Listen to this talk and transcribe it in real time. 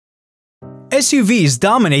SUVs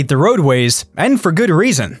dominate the roadways, and for good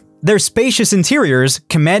reason. Their spacious interiors,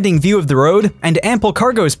 commanding view of the road, and ample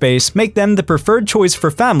cargo space make them the preferred choice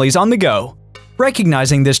for families on the go.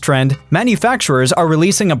 Recognizing this trend, manufacturers are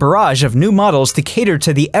releasing a barrage of new models to cater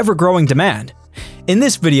to the ever-growing demand. In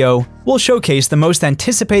this video, we'll showcase the most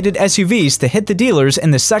anticipated SUVs to hit the dealers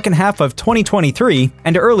in the second half of 2023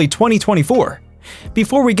 and early 2024.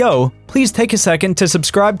 Before we go, please take a second to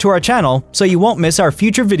subscribe to our channel so you won't miss our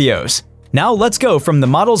future videos. Now let's go from the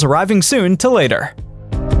models arriving soon to later.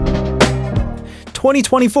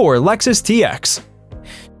 2024 Lexus TX.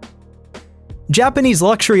 Japanese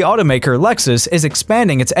luxury automaker Lexus is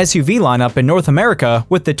expanding its SUV lineup in North America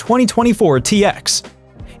with the 2024 TX.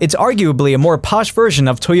 It's arguably a more posh version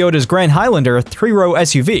of Toyota's Grand Highlander 3-row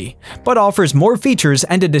SUV, but offers more features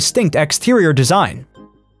and a distinct exterior design.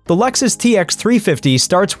 The Lexus TX 350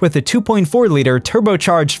 starts with a 2.4-liter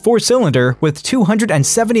turbocharged 4-cylinder with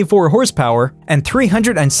 274 horsepower and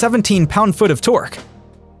 317 pound-foot of torque.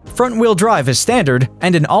 Front-wheel drive is standard,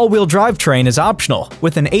 and an all-wheel drivetrain is optional,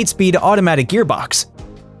 with an 8-speed automatic gearbox.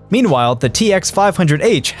 Meanwhile, the TX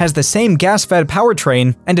 500h has the same gas-fed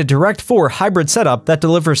powertrain and a direct-4 hybrid setup that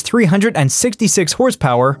delivers 366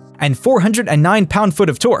 horsepower and 409 pound-foot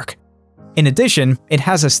of torque. In addition, it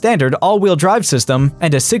has a standard all-wheel drive system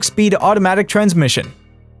and a 6-speed automatic transmission.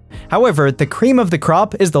 However, the cream of the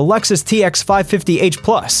crop is the Lexus TX 550h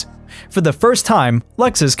Plus. For the first time,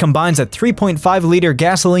 Lexus combines a 3.5-liter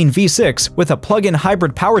gasoline V6 with a plug-in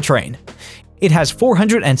hybrid powertrain. It has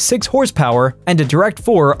 406 horsepower and a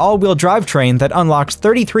direct-4 all-wheel drivetrain that unlocks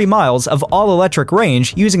 33 miles of all-electric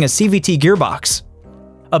range using a CVT gearbox.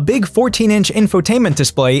 A big 14-inch infotainment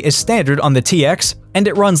display is standard on the TX, and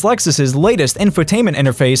it runs Lexus's latest infotainment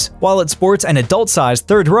interface, while it sports an adult-sized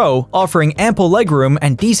third row, offering ample legroom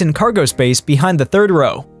and decent cargo space behind the third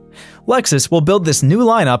row. Lexus will build this new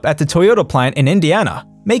lineup at the Toyota plant in Indiana,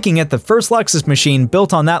 making it the first Lexus machine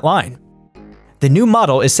built on that line. The new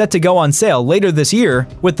model is set to go on sale later this year,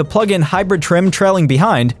 with the plug-in hybrid trim trailing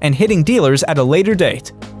behind and hitting dealers at a later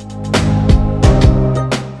date.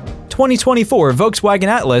 2024 Volkswagen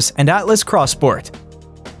Atlas and Atlas Cross Sport.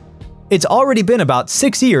 It's already been about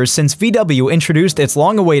 6 years since VW introduced its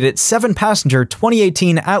long-awaited 7-passenger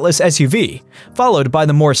 2018 Atlas SUV, followed by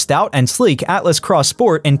the more stout and sleek Atlas Cross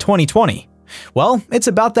Sport in 2020. Well, it's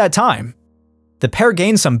about that time. The pair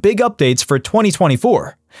gained some big updates for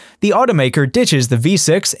 2024. The automaker ditches the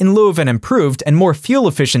V6 in lieu of an improved and more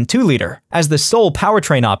fuel-efficient 2-liter as the sole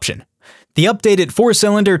powertrain option. The updated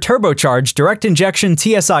 4-cylinder turbocharged direct-injection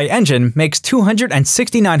TSI engine makes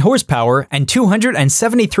 269 horsepower and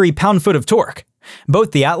 273 pound-foot of torque.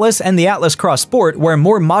 Both the Atlas and the Atlas Cross Sport wear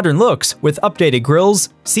more modern looks with updated grills,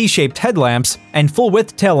 C-shaped headlamps, and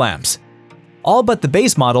full-width tail lamps. All but the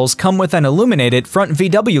base models come with an illuminated front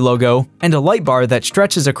VW logo and a light bar that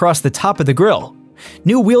stretches across the top of the grille.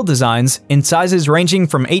 New wheel designs, in sizes ranging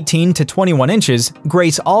from 18 to 21 inches,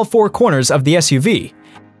 grace all 4 corners of the SUV.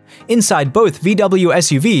 Inside both VW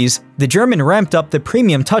SUVs, the German ramped up the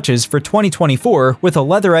premium touches for 2024 with a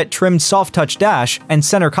leatherette-trimmed soft-touch dash and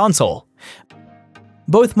center console.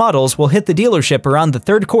 Both models will hit the dealership around the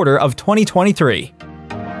third quarter of 2023.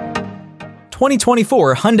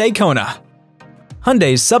 2024 Hyundai Kona.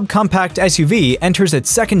 Hyundai's subcompact SUV enters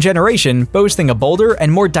its second generation, boasting a bolder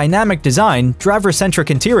and more dynamic design,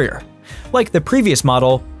 driver-centric interior. Like the previous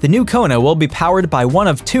model, the new Kona will be powered by one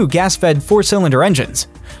of 2 gas-fed 4-cylinder engines.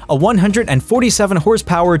 A 147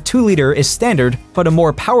 horsepower 2-liter is standard, but a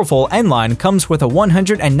more powerful N-line comes with a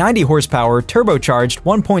 190 horsepower turbocharged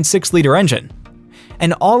 1.6-liter engine.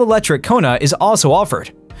 An all-electric Kona is also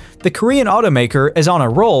offered. The Korean automaker is on a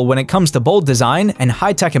roll when it comes to bold design and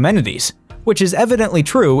high-tech amenities, which is evidently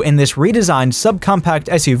true in this redesigned subcompact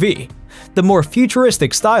SUV. The more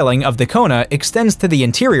futuristic styling of the Kona extends to the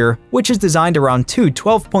interior, which is designed around 2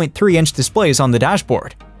 12.3-inch displays on the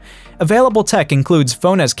dashboard. Available tech includes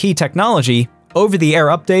phone-as-key technology, over-the-air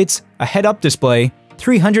updates, a head-up display,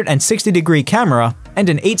 360-degree camera, and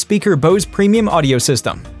an 8-speaker Bose premium audio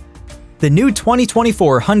system. The new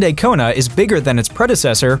 2024 Hyundai Kona is bigger than its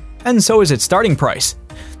predecessor, and so is its starting price.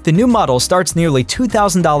 The new model starts nearly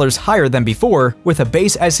 $2,000 higher than before, with a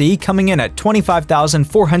base SE coming in at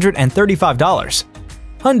 $25,435.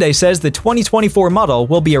 Hyundai says the 2024 model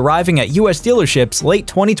will be arriving at US dealerships late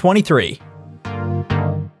 2023.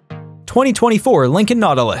 2024 Lincoln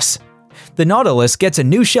Nautilus. The Nautilus gets a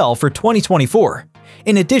new shell for 2024.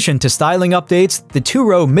 In addition to styling updates, the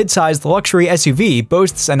 2-row mid-sized luxury SUV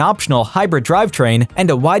boasts an optional hybrid drivetrain and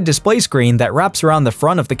a wide display screen that wraps around the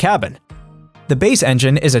front of the cabin. The base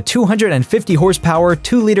engine is a 250 horsepower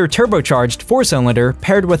 2-liter turbocharged 4-cylinder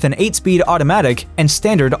paired with an 8-speed automatic and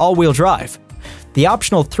standard all-wheel drive. The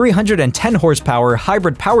optional 310 horsepower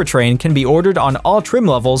hybrid powertrain can be ordered on all trim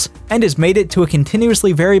levels and is mated to a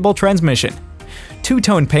continuously variable transmission.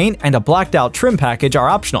 Two-tone paint and a blacked-out trim package are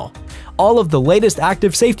optional. All of the latest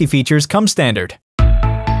active safety features come standard.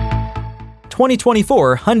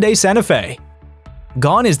 2024 Hyundai Santa Fe.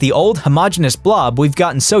 Gone is the old homogeneous blob we've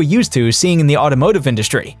gotten so used to seeing in the automotive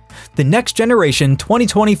industry. The next generation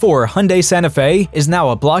 2024 Hyundai Santa Fe is now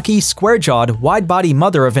a blocky, square-jawed, wide-body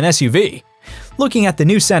mother of an SUV. Looking at the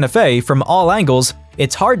new Santa Fe from all angles,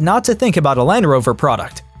 it's hard not to think about a Land Rover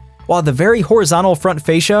product. While the very horizontal front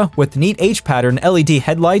fascia with neat H-pattern LED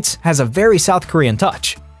headlights has a very South Korean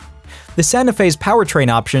touch. The Santa Fe's powertrain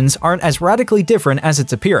options aren't as radically different as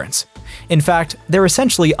its appearance. In fact, they're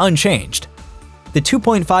essentially unchanged. The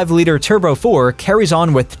 2.5-liter Turbo 4 carries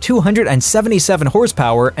on with 277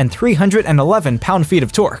 horsepower and 311 pound-feet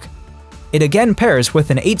of torque. It again pairs with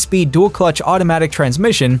an 8-speed dual-clutch automatic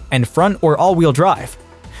transmission and front or all-wheel drive.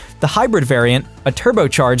 The hybrid variant, a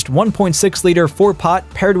turbocharged 1.6-liter 4-pot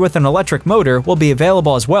paired with an electric motor, will be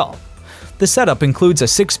available as well. The setup includes a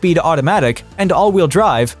 6-speed automatic and all-wheel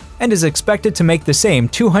drive and is expected to make the same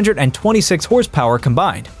 226 horsepower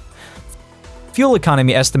combined. Fuel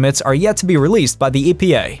economy estimates are yet to be released by the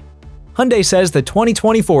EPA. Hyundai says the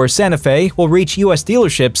 2024 Santa Fe will reach US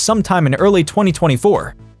dealerships sometime in early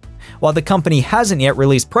 2024. While the company hasn't yet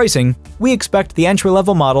released pricing, we expect the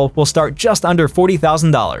entry-level model will start just under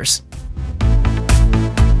 $40,000.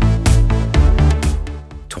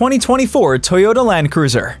 2024 Toyota Land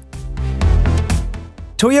Cruiser.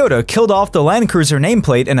 Toyota killed off the Land Cruiser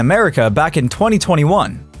nameplate in America back in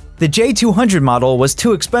 2021. The J200 model was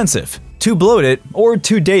too expensive, too bloated, or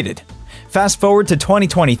too dated. Fast forward to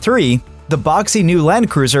 2023, the boxy new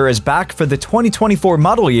Land Cruiser is back for the 2024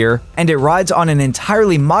 model year, and it rides on an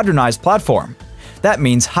entirely modernized platform. That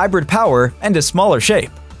means hybrid power and a smaller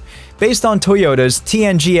shape. Based on Toyota's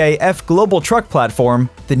TNGA F global truck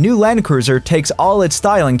platform, the new Land Cruiser takes all its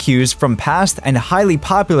styling cues from past and highly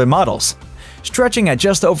popular models. Stretching at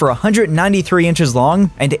just over 193 inches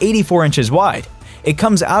long and 84 inches wide, it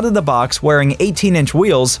comes out of the box wearing 18-inch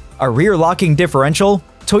wheels, a rear-locking differential,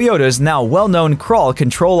 Toyota's now well-known crawl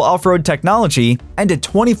control off-road technology, and a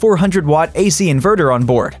 2400-watt AC inverter on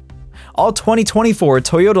board. All 2024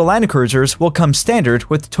 Toyota Land Cruisers will come standard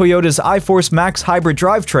with Toyota's iForce Max hybrid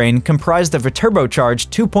drivetrain comprised of a turbocharged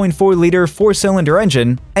 2.4-liter 4-cylinder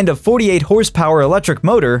engine and a 48-horsepower electric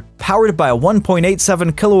motor powered by a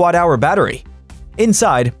 1.87 kilowatt-hour battery.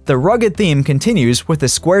 Inside, the rugged theme continues with a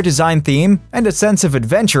square design theme and a sense of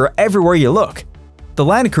adventure everywhere you look. The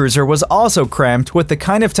Land Cruiser was also crammed with the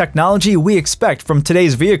kind of technology we expect from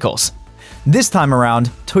today's vehicles. This time around,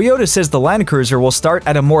 Toyota says the Land Cruiser will start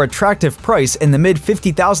at a more attractive price in the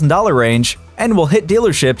mid-$50,000 range and will hit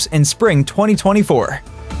dealerships in spring 2024.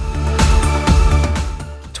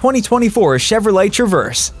 2024 Chevrolet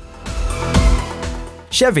Traverse.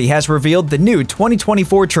 Chevy has revealed the new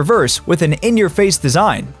 2024 Traverse with an in-your-face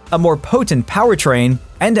design, a more potent powertrain,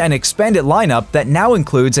 and an expanded lineup that now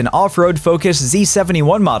includes an off-road-focused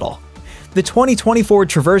Z71 model. The 2024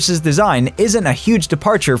 Traverse's design isn't a huge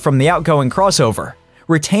departure from the outgoing crossover,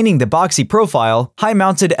 retaining the boxy profile,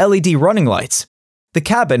 high-mounted LED running lights. The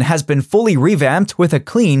cabin has been fully revamped with a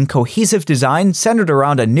clean, cohesive design centered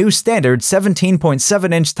around a new standard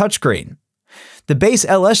 17.7-inch touchscreen. The base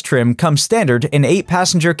LS trim comes standard in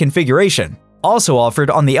 8-passenger configuration, also offered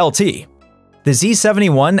on the LT. The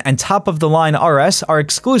Z71 and top-of-the-line RS are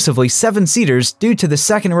exclusively 7-seaters due to the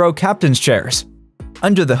second-row captain's chairs.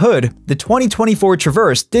 Under the hood, the 2024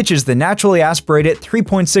 Traverse ditches the naturally aspirated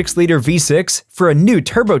 3.6-liter V6 for a new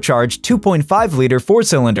turbocharged 2.5-liter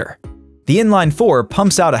 4-cylinder. The inline-4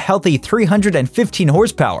 pumps out a healthy 315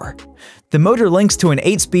 horsepower. The motor links to an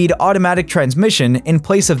 8-speed automatic transmission in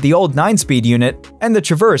place of the old 9-speed unit, and the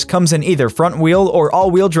Traverse comes in either front-wheel or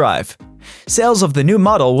all-wheel drive. Sales of the new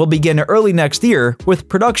model will begin early next year, with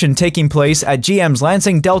production taking place at GM's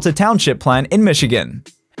Lansing Delta Township plant in Michigan.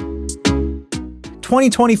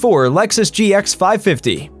 2024 Lexus GX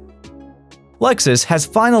 550. Lexus has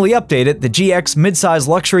finally updated the GX midsize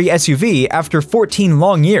luxury SUV after 14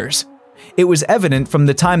 long years. It was evident from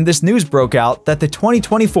the time this news broke out that the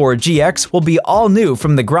 2024 GX will be all new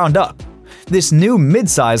from the ground up. This new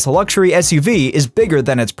midsize luxury SUV is bigger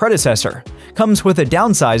than its predecessor, comes with a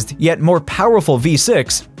downsized yet more powerful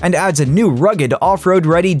V6, and adds a new rugged off-road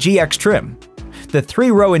ready GX trim. The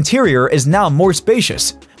 3-row interior is now more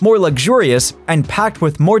spacious, more luxurious, and packed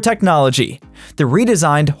with more technology. The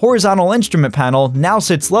redesigned horizontal instrument panel now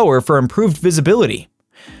sits lower for improved visibility.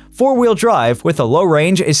 Four-wheel drive with a low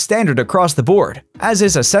range is standard across the board, as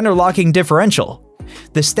is a center-locking differential.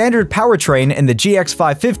 The standard powertrain in the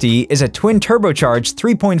GX550 is a twin-turbocharged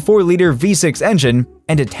 3.4-liter V6 engine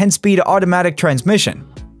and a 10-speed automatic transmission.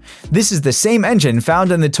 This is the same engine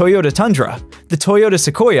found in the Toyota Tundra, the Toyota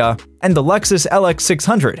Sequoia, and the Lexus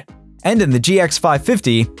LX600. And in the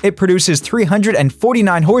GX550, it produces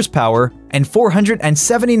 349 horsepower and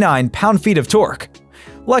 479 pound-feet of torque.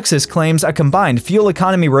 Lexus claims a combined fuel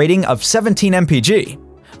economy rating of 17 mpg,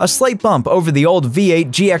 a slight bump over the old V8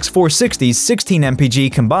 GX460's 16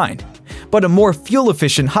 mpg combined, but a more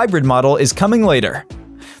fuel-efficient hybrid model is coming later.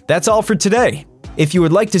 That's all for today. If you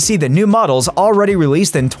would like to see the new models already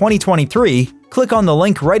released in 2023, click on the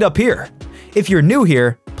link right up here. If you're new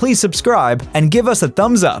here, please subscribe and give us a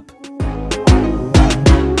thumbs up.